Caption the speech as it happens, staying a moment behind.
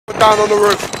down on the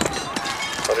roof.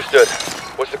 Understood.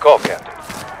 What's the call, Captain?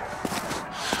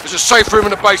 There's a safe room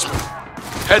in the basement.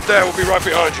 Head there, we'll be right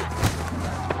behind you.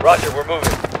 Roger, we're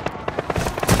moving.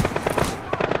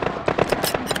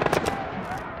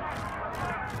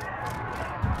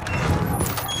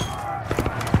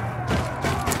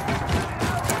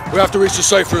 We have to reach the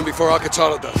safe room before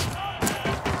Al-Qatala does.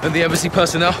 And the embassy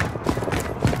personnel?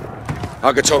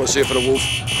 Al-Qatala's here for the wolf.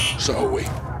 So are we.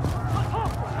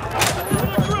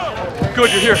 Good,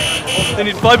 you're here. They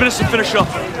need 5 minutes to finish up.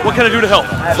 What can I do to help?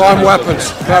 Find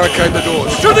weapons. Barricade the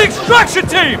doors. To the extraction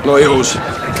team! Not yours.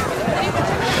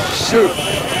 Shoot.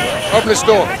 Open this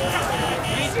door.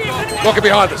 Lock it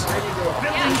behind us.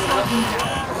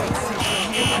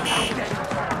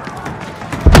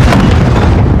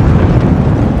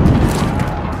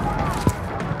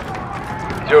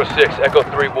 06, Echo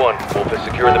 3-1. Wolf has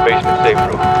secured the basement safe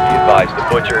room. Be advised, the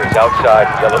butcher is outside,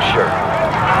 yellow shirt.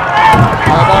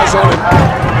 I have eyes on him.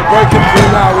 We're breaking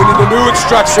through now. We need a new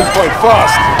extraction point,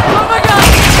 fast. Oh my god!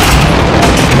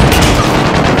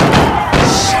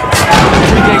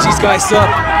 Can we gauge these guys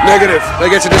up? Negative. They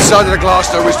get to this side of the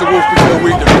glass, they'll reach the wolf before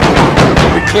we do.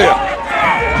 Be clear.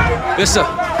 Yes, sir.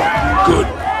 Good.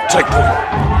 Take point.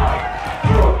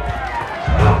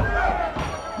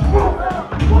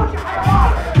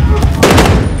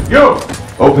 You!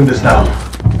 Open this now.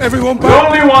 Everyone We back.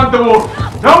 only want the wolf.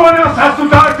 No one else has to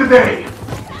die today.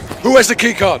 Who has the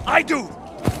keycard? I do!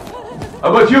 How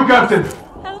about you, Captain?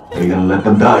 Are you gonna let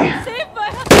them die?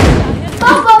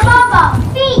 Baba,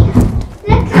 thief!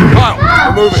 Let's go! Kyle,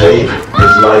 we're moving. Save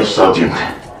his life, Sergeant.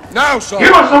 Now, son.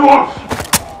 Give us the wolf!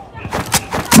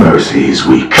 Mercy is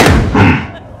weak.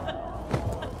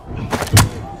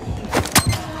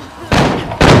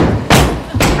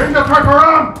 Bring the truck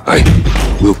around! Hey,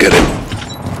 we'll get him.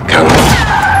 Count on.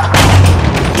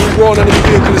 We warn enemy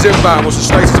vehicle is inbound. What's the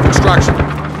status of extraction?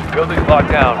 Building's locked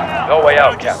down. No way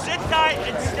out, Captain. Sit tight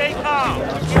and stay calm.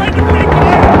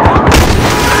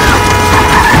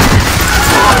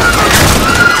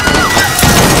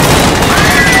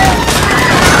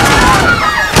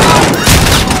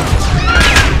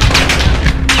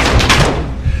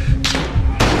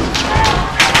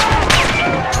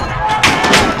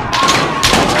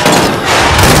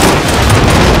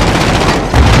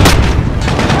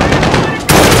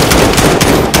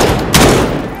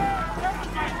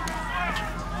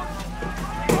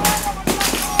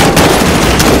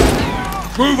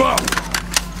 Move up!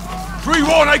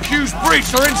 3-1 AQ's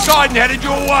breached. They're inside and headed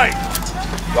your way.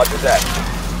 Roger that.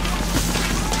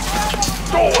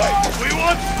 Doorway! We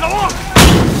want someone!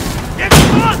 Get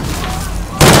on!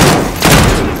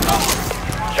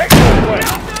 Check this way.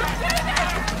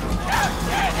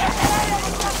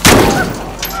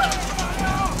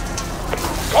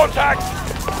 Contact!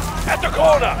 At the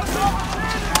corner!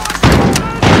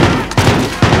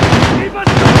 Keep us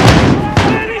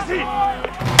very easy!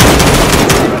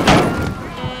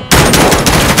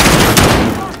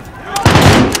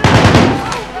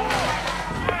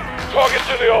 Target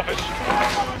to the office.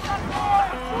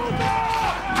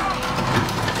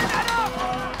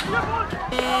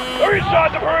 They're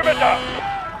inside the perimeter.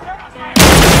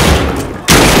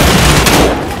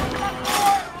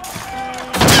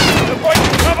 They're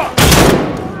breaking cover.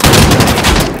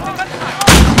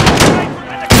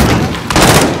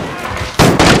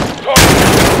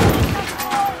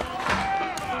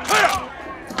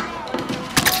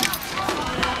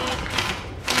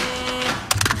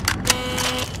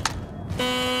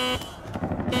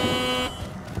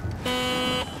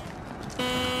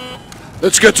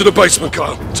 Let's get to the basement,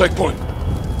 Kyle. Take point.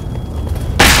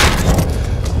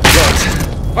 Right.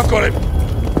 I've got him.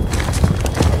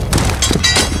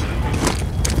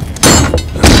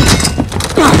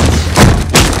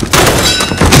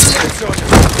 Sergeant.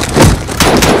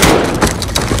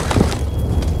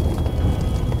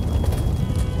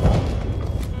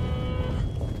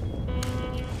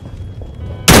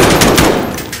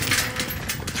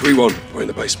 We're in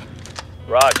the basement.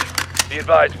 Raj, be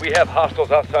advised, we have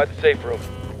hostiles outside the safe room.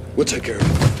 We'll take care of it.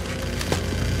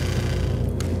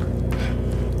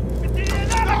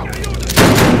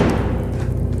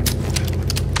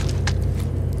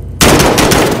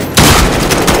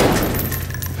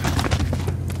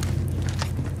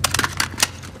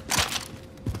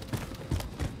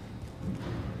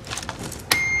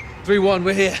 3-1,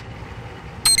 we're here.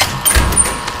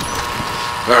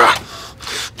 Vera,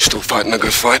 still fighting a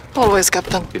good fight? Always,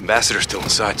 Captain. The ambassador's still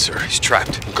inside, sir. He's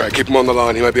trapped. Okay, keep him on the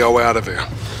line. He may be our way out of here.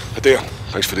 Adir,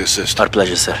 thanks for the assist. Our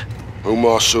pleasure, sir.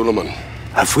 Umar Suleiman.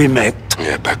 Have we met?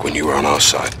 Yeah, back when you were on our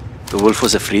side. The wolf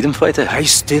was a freedom fighter? I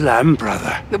still am,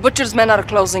 brother. The Butcher's men are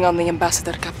closing on the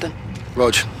ambassador, Captain.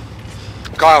 Rog,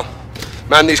 Kyle,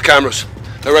 man these cameras.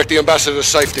 Direct the ambassador to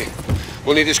safety.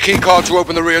 We'll need his key card to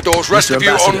open the rear doors. Rest Mr. of you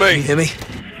Ambassador, on me. Can you hear me?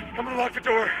 I'm gonna lock the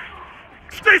door.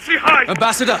 Stacy, hide!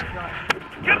 Ambassador!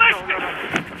 Can I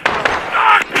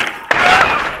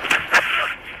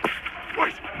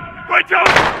Wait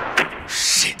down!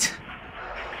 Shit.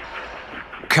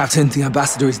 Captain, the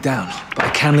ambassador is down, but I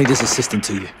can lead his assistant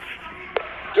to you.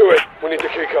 Do it. We need the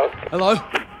key card. Hello?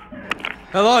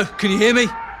 Hello? Can you hear me?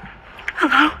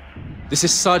 Hello? This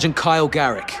is Sergeant Kyle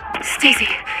Garrick. Stacy.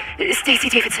 Stacy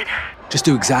Davidson. Just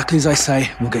do exactly as I say,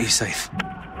 and we'll get you safe.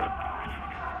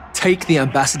 Take the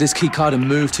ambassador's keycard and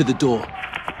move to the door.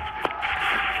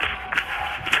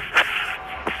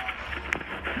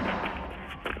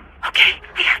 Okay,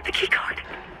 I have the keycard.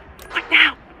 What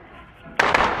now?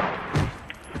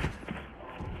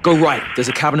 Go right. There's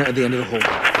a cabinet at the end of the hall.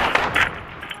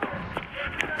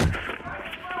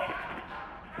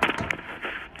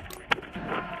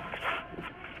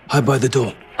 Hide by the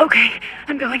door. Okay,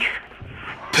 I'm going.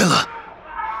 Pillar!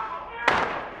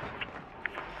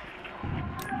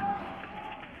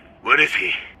 Where is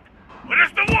he? Where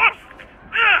is the wolf?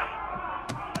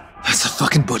 That's the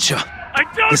fucking butcher. I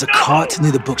don't There's a know. cart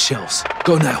near the bookshelves.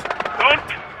 Go now. Don't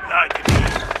lie to me.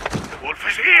 The wolf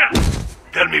is here.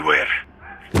 Tell me where.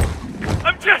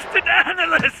 I'm just an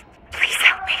analyst. Please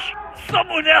help me.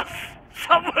 Someone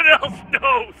else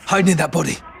knows. Hide near that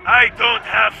body. I don't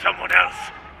have someone else.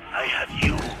 I have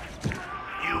you.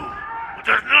 You, who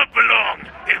does not belong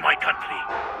in my country.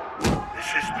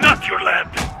 This is not your land.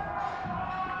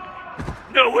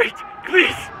 No, wait,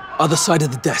 please. Other side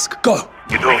of the desk. Go!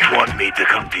 You don't want me to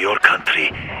come to your country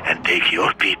and take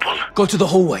your people. Go to the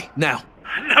hallway, now.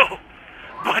 No,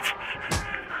 but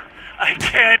I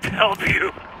can't help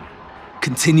you.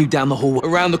 Continue down the hallway,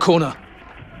 around the corner.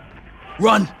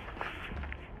 Run!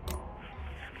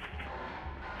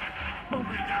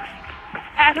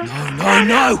 Adam.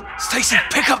 No! Stacy,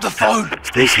 pick up the phone!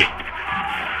 Stacy. We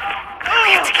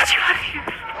have to get you out of here.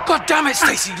 God damn it,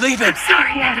 Stacy, leave him! I'm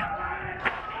sorry, Adam.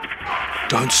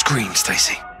 Don't scream,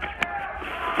 Stacy.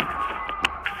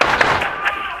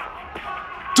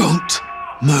 Don't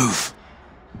move.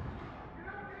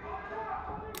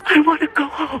 I want to go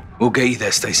home. We'll get you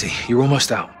there, Stacy. You're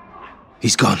almost out.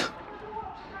 He's gone.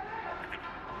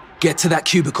 Get to that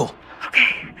cubicle.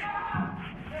 Okay.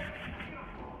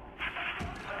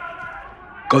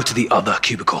 Go to the other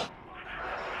cubicle.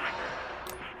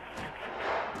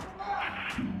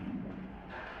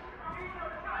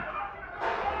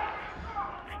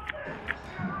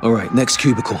 All right, next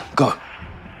cubicle. Go.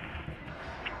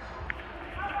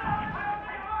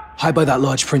 Hide by that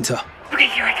large printer. Okay,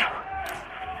 here I go.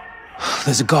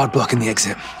 There's a guard blocking the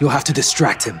exit. You'll have to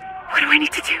distract him. What do I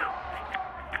need to do?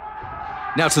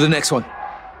 Now to the next one.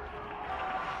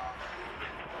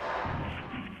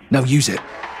 Now use it.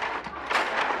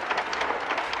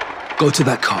 Go to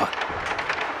that cart.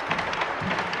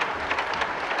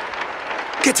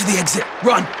 Get to the exit.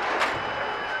 Run!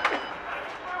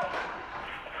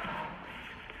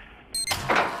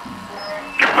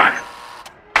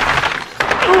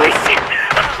 Holy shit!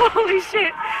 Holy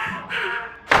shit!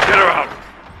 Get her out.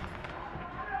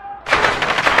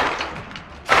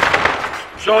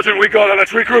 Sergeant, we got her.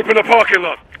 Let's regroup in the parking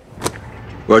lot.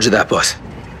 Roger that, boss.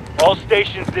 All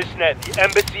stations this net. The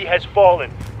embassy has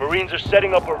fallen. Marines are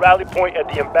setting up a rally point at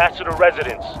the ambassador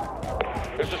residence.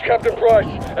 This is Captain Price,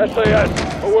 SAS.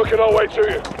 We're working our way to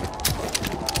you.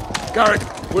 Garrick,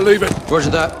 we're leaving. Roger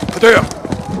that. Padilla,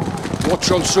 watch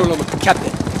on Suleiman.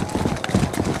 Captain.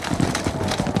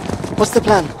 What's the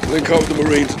plan? Link up with the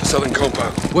Marines at the southern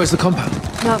compound. Where's the compound?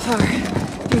 Not far.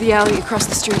 Through the alley across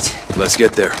the street. Let's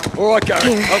get there. All right, Garrick,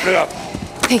 Here. open it up.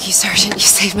 Thank you, Sergeant. You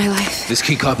saved my life. This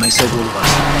keycard may save all of us.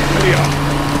 Here you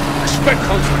are. Expect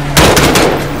contact.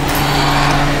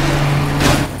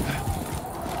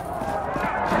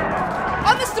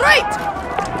 On the street!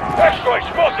 X-ray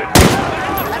spotted.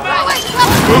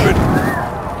 Moving.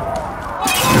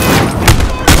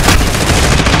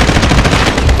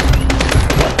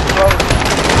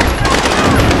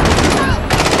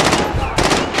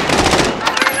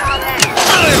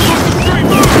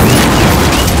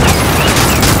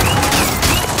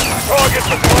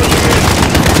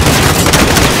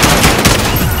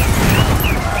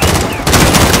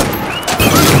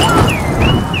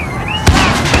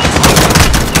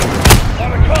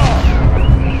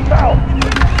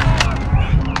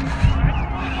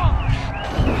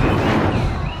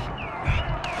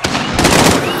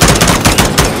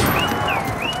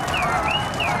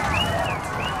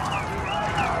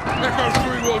 Echo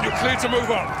 3-1, you're clear to move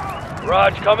up.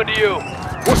 Raj, coming to you.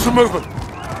 What's the movement?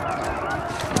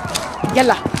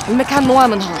 يلا المكان مو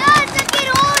آمن هون. ناسك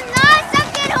يرون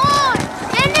ناسك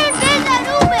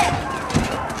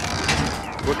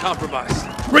compromised.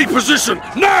 Reposition,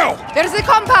 now! There's the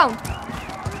compound!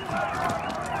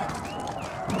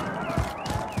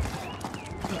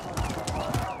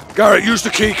 Garrett, use the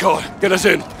key card. Get us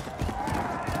in.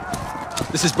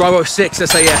 This is Bravo 6,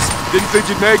 SAS. Didn't think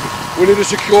you'd make it. We need a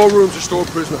secure room to store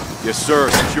prisoner. Yes, sir.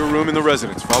 Secure room in the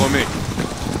residence. Follow me.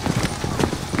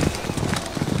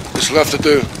 There's left to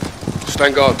do.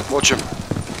 Stand guard. Watch him.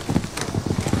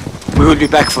 We will be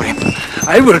back for him.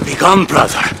 I will be gone,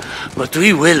 brother, but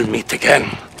we will meet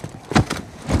again.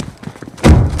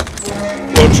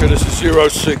 Roger, this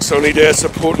is 06. I need air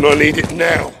support and I need it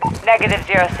now. Negative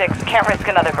 06. Can't risk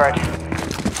another bird.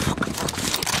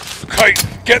 Kate,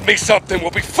 get me something.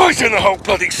 We'll be fighting the whole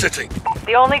bloody city.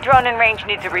 The only drone in range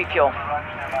needs a refuel.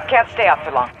 Can't stay up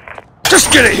for long.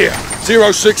 Just get it here.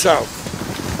 06 out.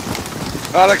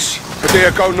 Alex,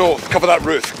 Padilla, go north. Cover that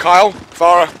roof. Kyle,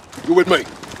 Farah, you with me?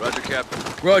 Roger, Captain.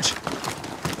 Rog.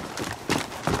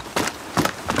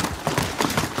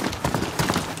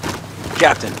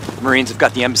 Captain, Marines have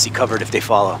got the embassy covered if they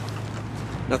follow.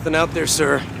 Nothing out there,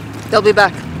 sir. They'll be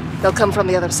back. They'll come from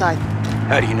the other side.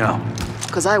 How do you know?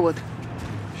 Because I would.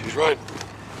 She's right.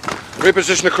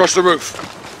 Reposition across the roof.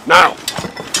 Now!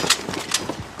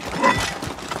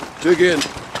 Dig in.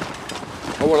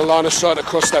 I want a line of sight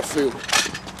across that field.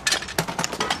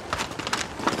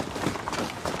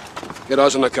 Get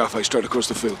eyes on that cafe straight across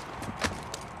the field.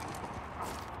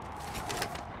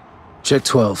 Check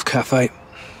 12, cafe.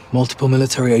 Multiple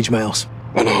military-age males.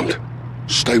 Unarmed.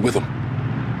 Stay with them.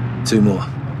 2 more.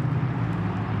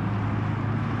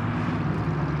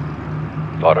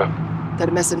 Potter,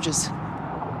 They're messengers.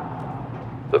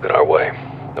 looking our way.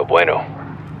 No bueno.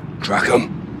 Track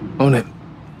them. On it.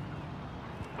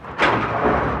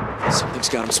 Something's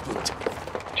got him spooked.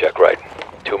 Check right.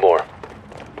 2 more.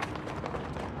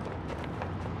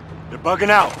 They're bugging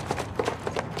out.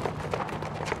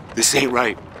 This ain't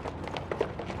right.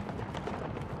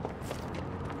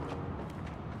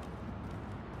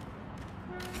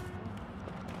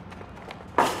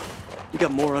 We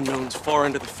got more unknowns far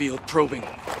into the field, probing.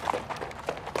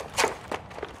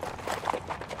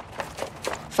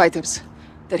 Fighters.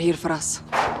 They're here for us.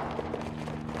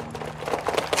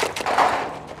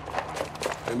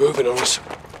 They're moving on us.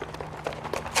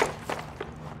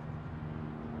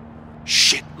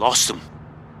 Shit, lost him.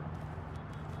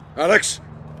 Alex?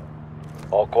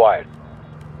 All quiet.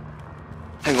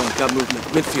 Hang on, got movement.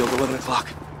 Midfield, 11 o'clock.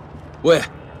 Where?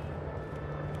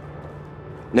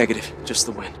 Negative, just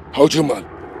the wind. Hold your mud.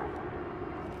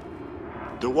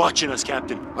 They're watching us,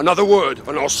 Captain. Another word,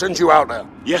 and I'll send you out there.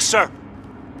 Yes, sir.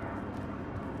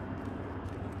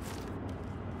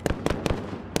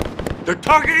 They're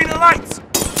targeting the lights!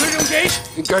 Clear to engage?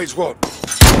 Engage what?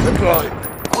 They're blind.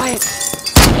 Quiet.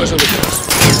 Eyes on the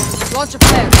gas. Launch a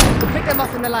flare. Pick them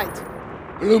off in the light.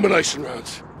 Illumination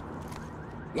rounds.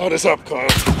 Light us up, Kyle.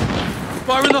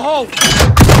 Fire in the hole!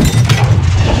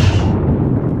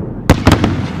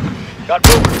 Got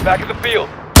movers back in the field.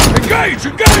 Engage!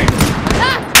 Engage!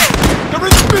 Attack! They're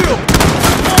in the field!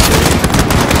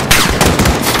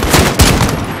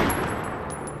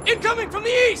 Incoming from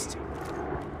the east!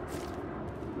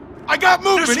 I got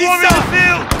movement! They're swarming the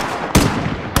field!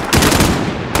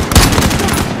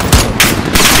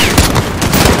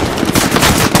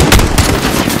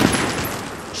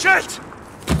 Shit!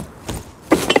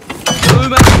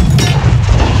 Boom out.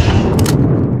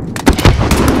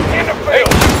 In the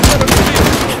field!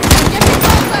 Get me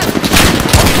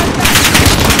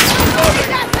closer!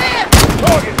 That's him!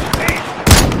 Target! East!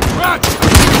 Roger!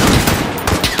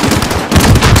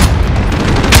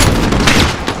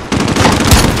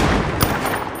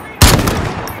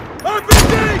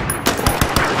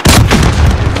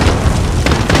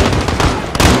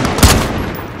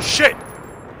 Shit!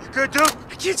 You good, dude?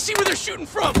 I can't see where they're shooting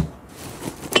from!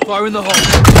 Fire in the hole.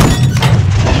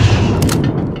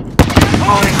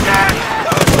 Holy shit!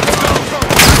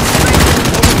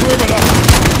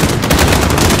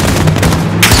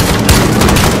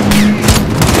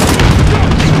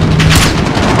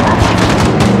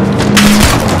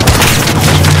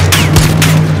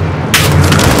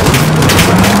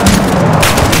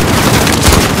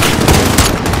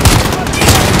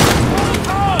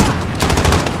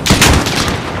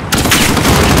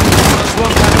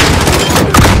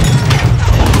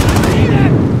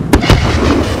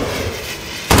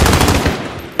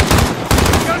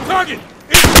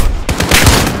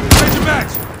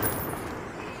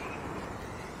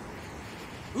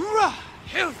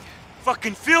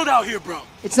 Fucking field out here, bro.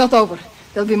 It's not over.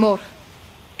 There'll be more.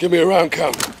 Give me a round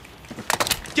count.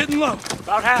 Getting low.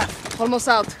 About half. Almost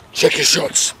out. Check your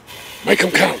shots. Make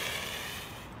them count.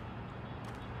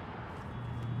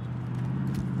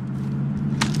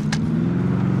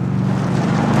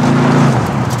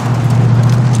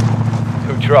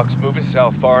 trucks moving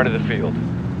south far into the field.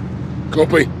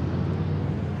 Copy.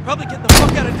 Probably get the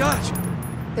fuck out of Dodge.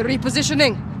 They're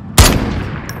repositioning.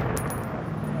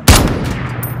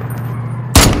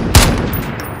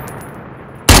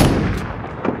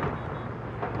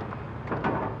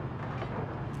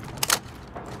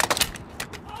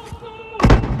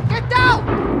 Get down!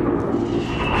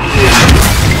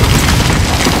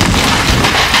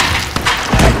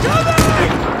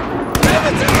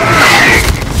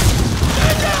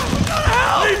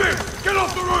 Leave him! Get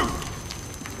off the roof!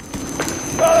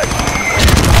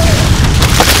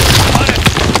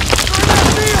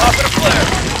 Popping a flare.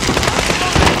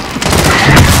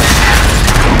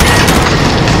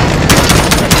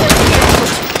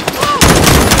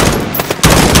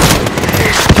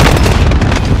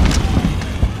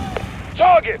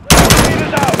 Target! Lead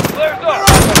us out! Flares up!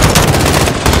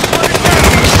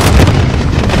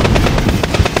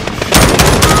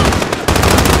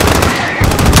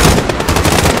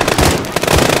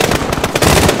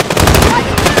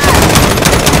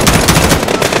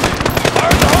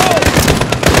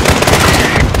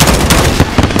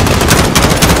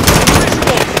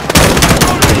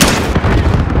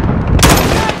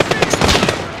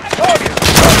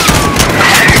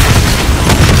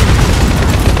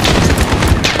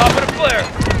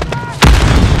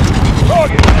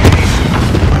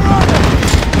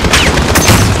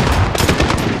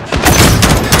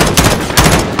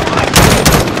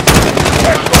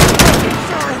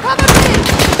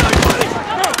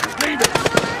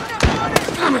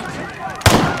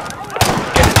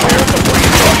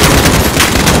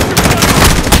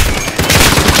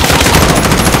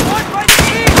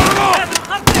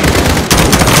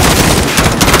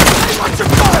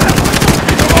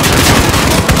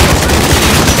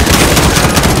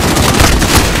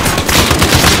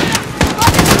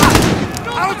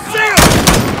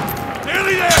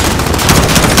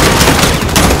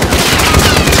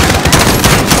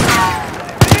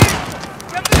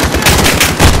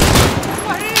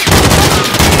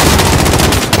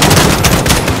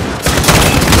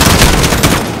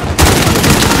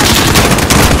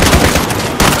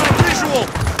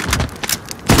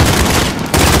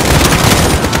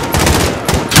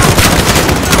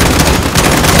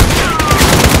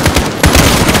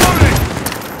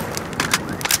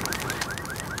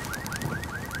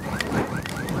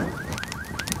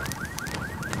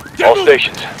 All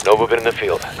stations, no movement in the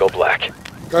field. Go black.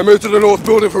 Go move to the north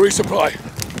building for resupply.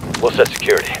 We'll set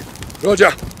security.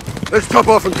 Roger. Let's top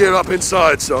off and gear up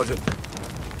inside, Sergeant.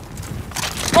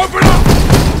 Open up!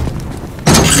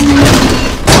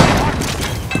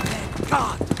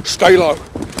 God. Stay low,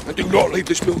 and do not leave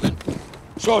this building.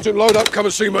 Sergeant, load up, come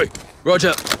and see me.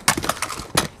 Roger.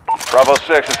 Bravo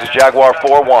 6, this is Jaguar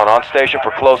 4-1, on station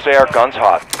for close air, guns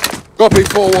hot. Copy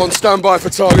 4-1, stand by for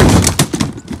target.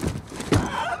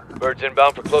 Birds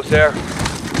inbound for close air.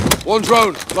 One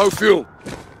drone, low fuel.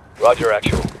 Roger,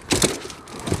 actual.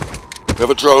 We have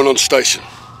a drone on station.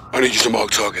 I need you to mark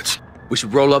targets. We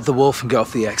should roll up the wolf and get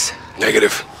off the X.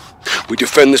 Negative. We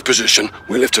defend this position,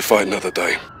 we live to fight another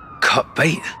day. Cut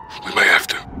bait. We may have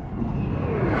to.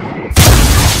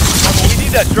 We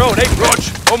need that drone, hey? Rog,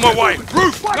 on my way.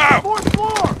 Roof, now! Fourth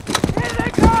floor! Here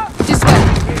they come! This way.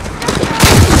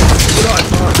 Good eye,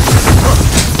 fire.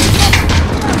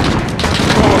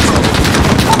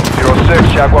 06,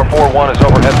 Jaguar 4-1 is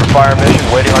overhead for fire mission,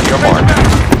 waiting on your mark.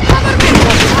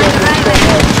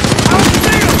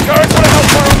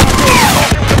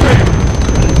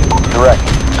 Direct.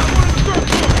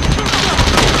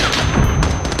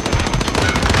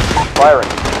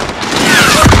 Firing.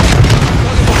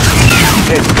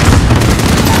 Hit.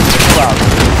 Cloud.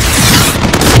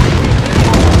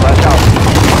 Flash out.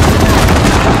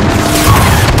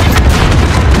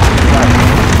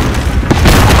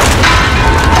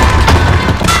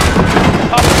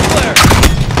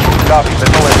 Copy,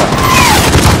 missile inbound.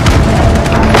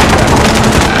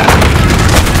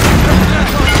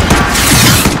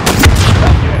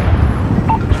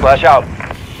 Splash out.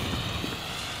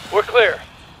 We're clear.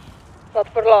 Not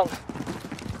for long.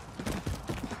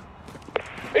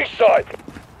 East side.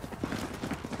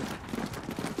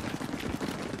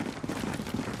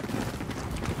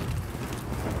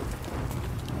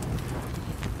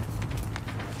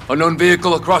 Unknown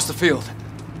vehicle across the field.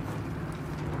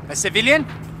 A civilian?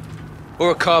 Or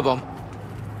a car bomb.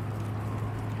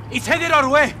 It's headed our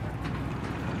way.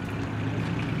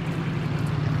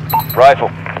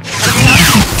 Rifle.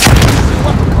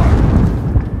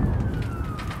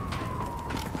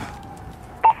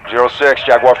 Zero 06,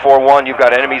 Jaguar 4-1, you've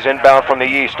got enemies inbound from the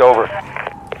east, over.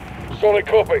 Solid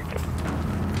copy.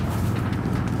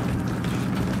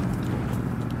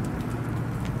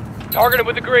 Target him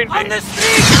with the green beam. On the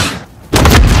street!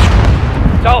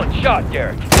 Solid shot,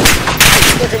 Garrett.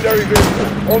 Secondary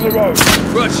vehicle, on the road.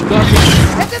 Rush, mark it.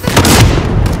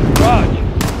 Raj.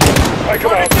 Take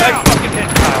him out. Nice fucking hit,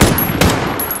 Kyle.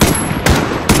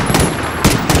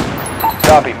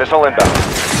 Copy, missile inbound.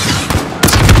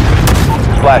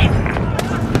 Splash.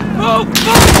 Move!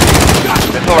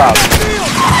 Missile out.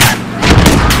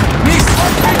 Miss!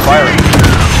 Firing.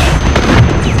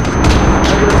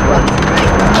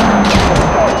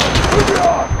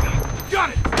 Got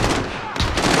it!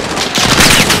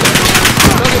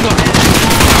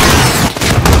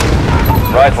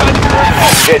 Rifle.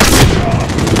 Hit.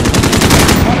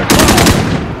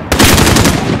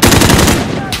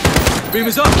 Beam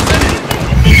is up.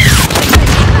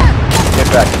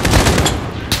 Impact.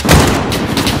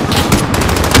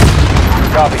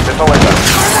 Copy, missile inbound.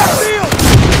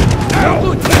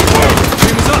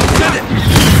 Beam is up. Send it.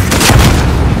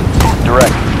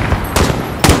 Direct.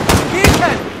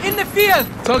 Vehicle! In the field!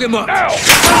 Target marked. Now!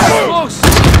 Close.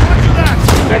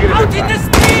 Negative Out in impact. the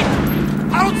street!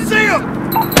 I don't see him!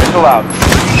 Missile out.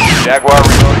 Jaguar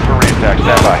reloading for re-attack.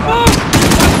 Stand by.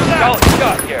 Solid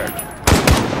shot, Garrett.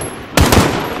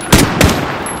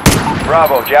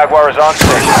 Bravo, Jaguar is on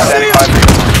station. Standing by.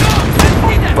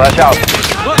 Splash out.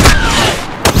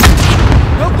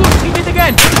 No good, he did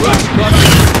again!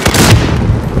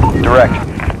 Direct.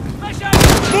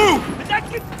 Move!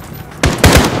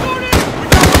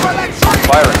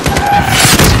 Firing.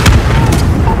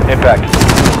 Impact.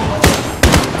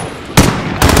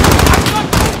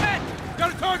 Got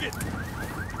a target!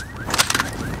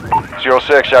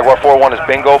 06, Jaguar 4-1 is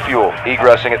bingo fuel.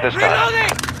 Egressing at this time.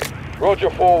 Reloading! Roger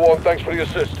 4-1, thanks for the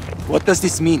assist. What does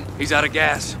this mean? He's out of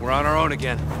gas. We're on our own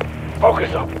again.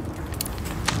 Focus up.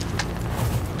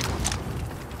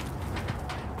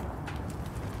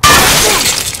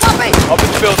 Up in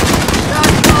the building.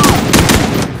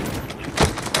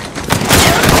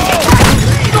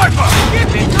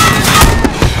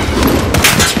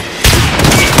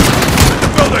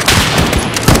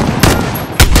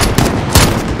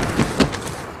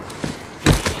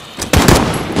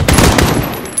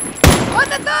 On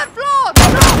the third floor!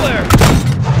 Clear.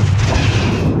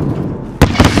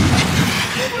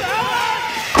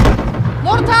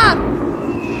 Mortar!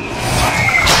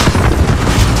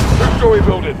 Two-story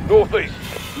building, northeast.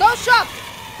 No shot!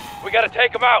 We gotta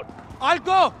take him out. I'll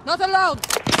go! Not allowed!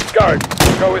 Garrett,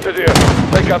 go into here.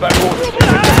 Take out that water.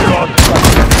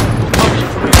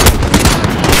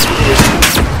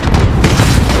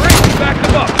 Marines, back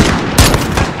them up.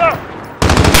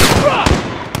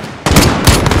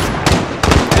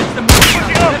 That's the move!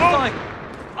 Left flank!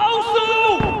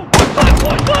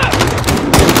 One left.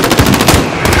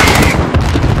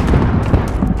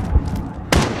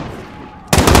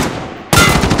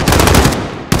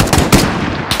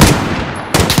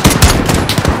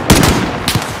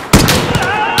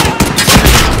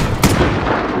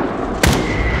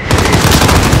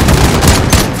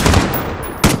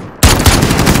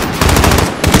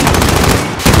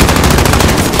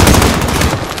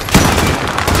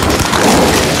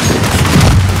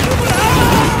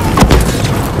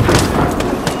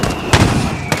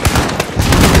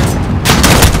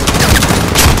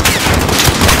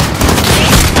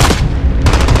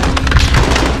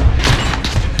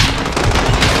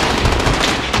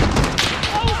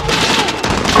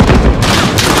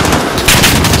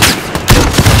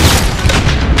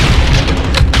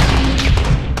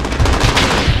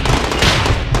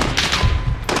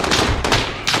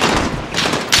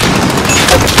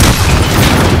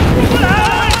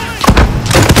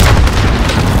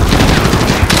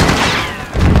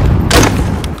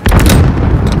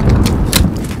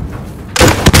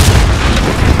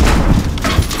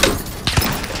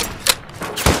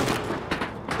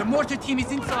 The mortar team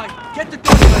is inside! Get the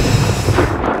door open!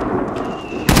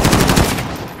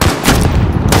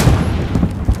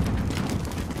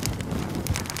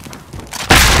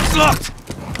 It's locked!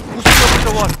 Push it over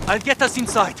the wall. I'll get us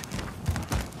inside.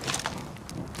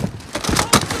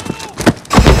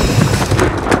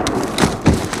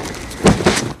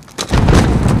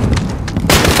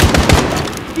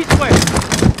 This way!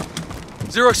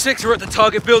 06, we're at the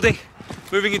target building.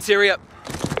 Moving interior.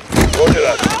 Roger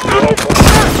that.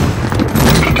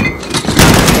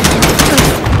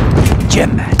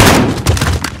 Gem man.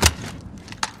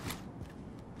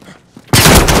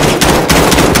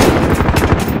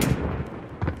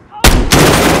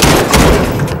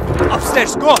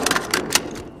 Upstairs, go on!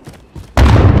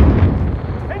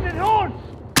 Engine horns!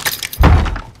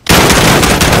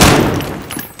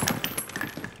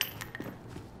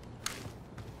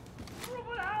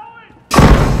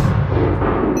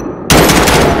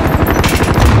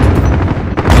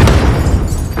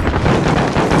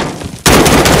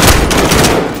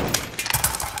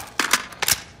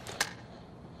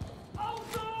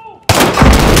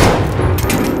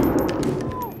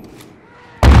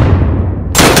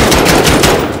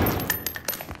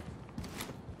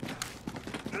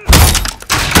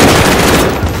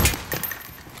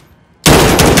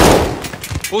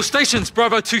 All stations,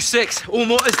 Bravo 2-6. All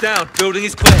mortars down. Building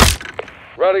is clear.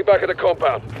 Rally back at the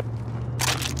compound.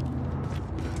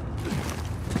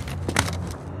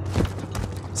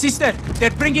 Sister,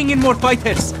 they're bringing in more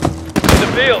fighters. In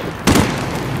the field.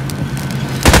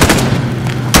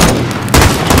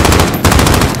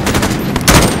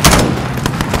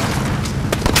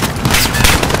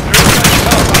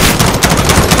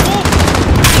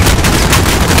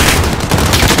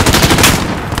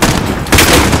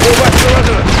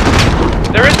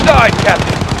 They're inside,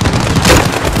 Captain.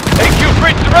 AQ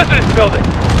breached the residence building.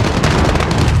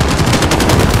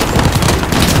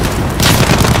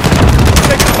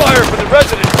 Take the fire for the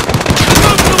residence.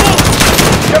 Move to the wall.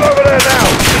 Get over there now.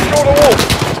 Secure the wall.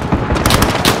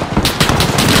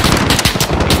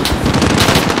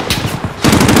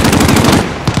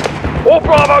 All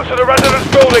Bravos to the residence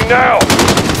building now.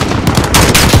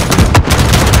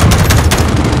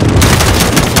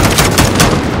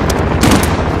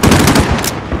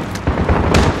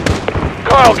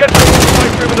 Kyle, get to the wall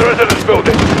room in the residence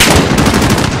building.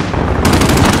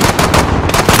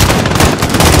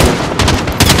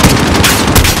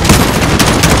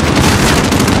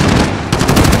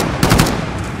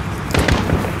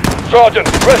 Sergeant,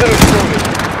 residence building.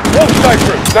 Wall safe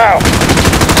room, now.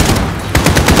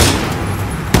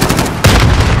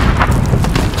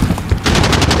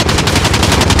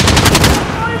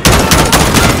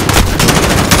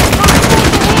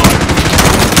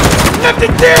 Left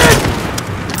it dead!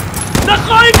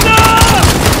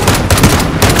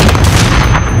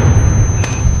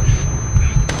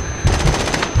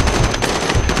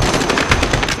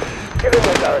 Get in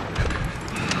there, Derek.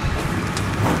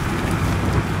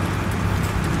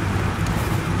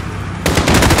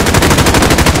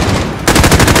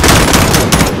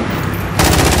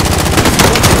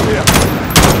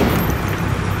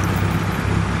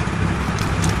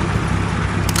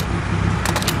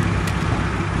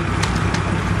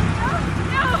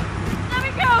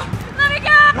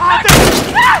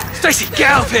 Stacy, get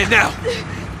out of here now!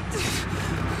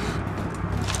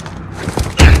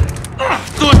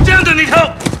 Those down to need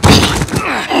help!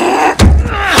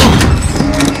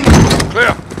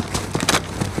 Clear.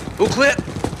 All clear?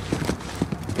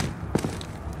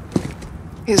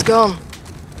 He's gone.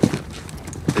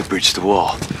 They breached the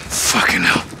wall. Fucking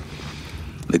hell.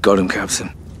 They got him,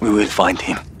 Captain. We will find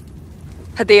him.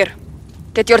 Hadir,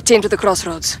 get your team to the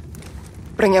crossroads.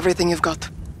 Bring everything you've got.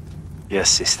 Yes,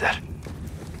 sister.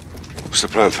 What's the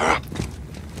plan, Farah?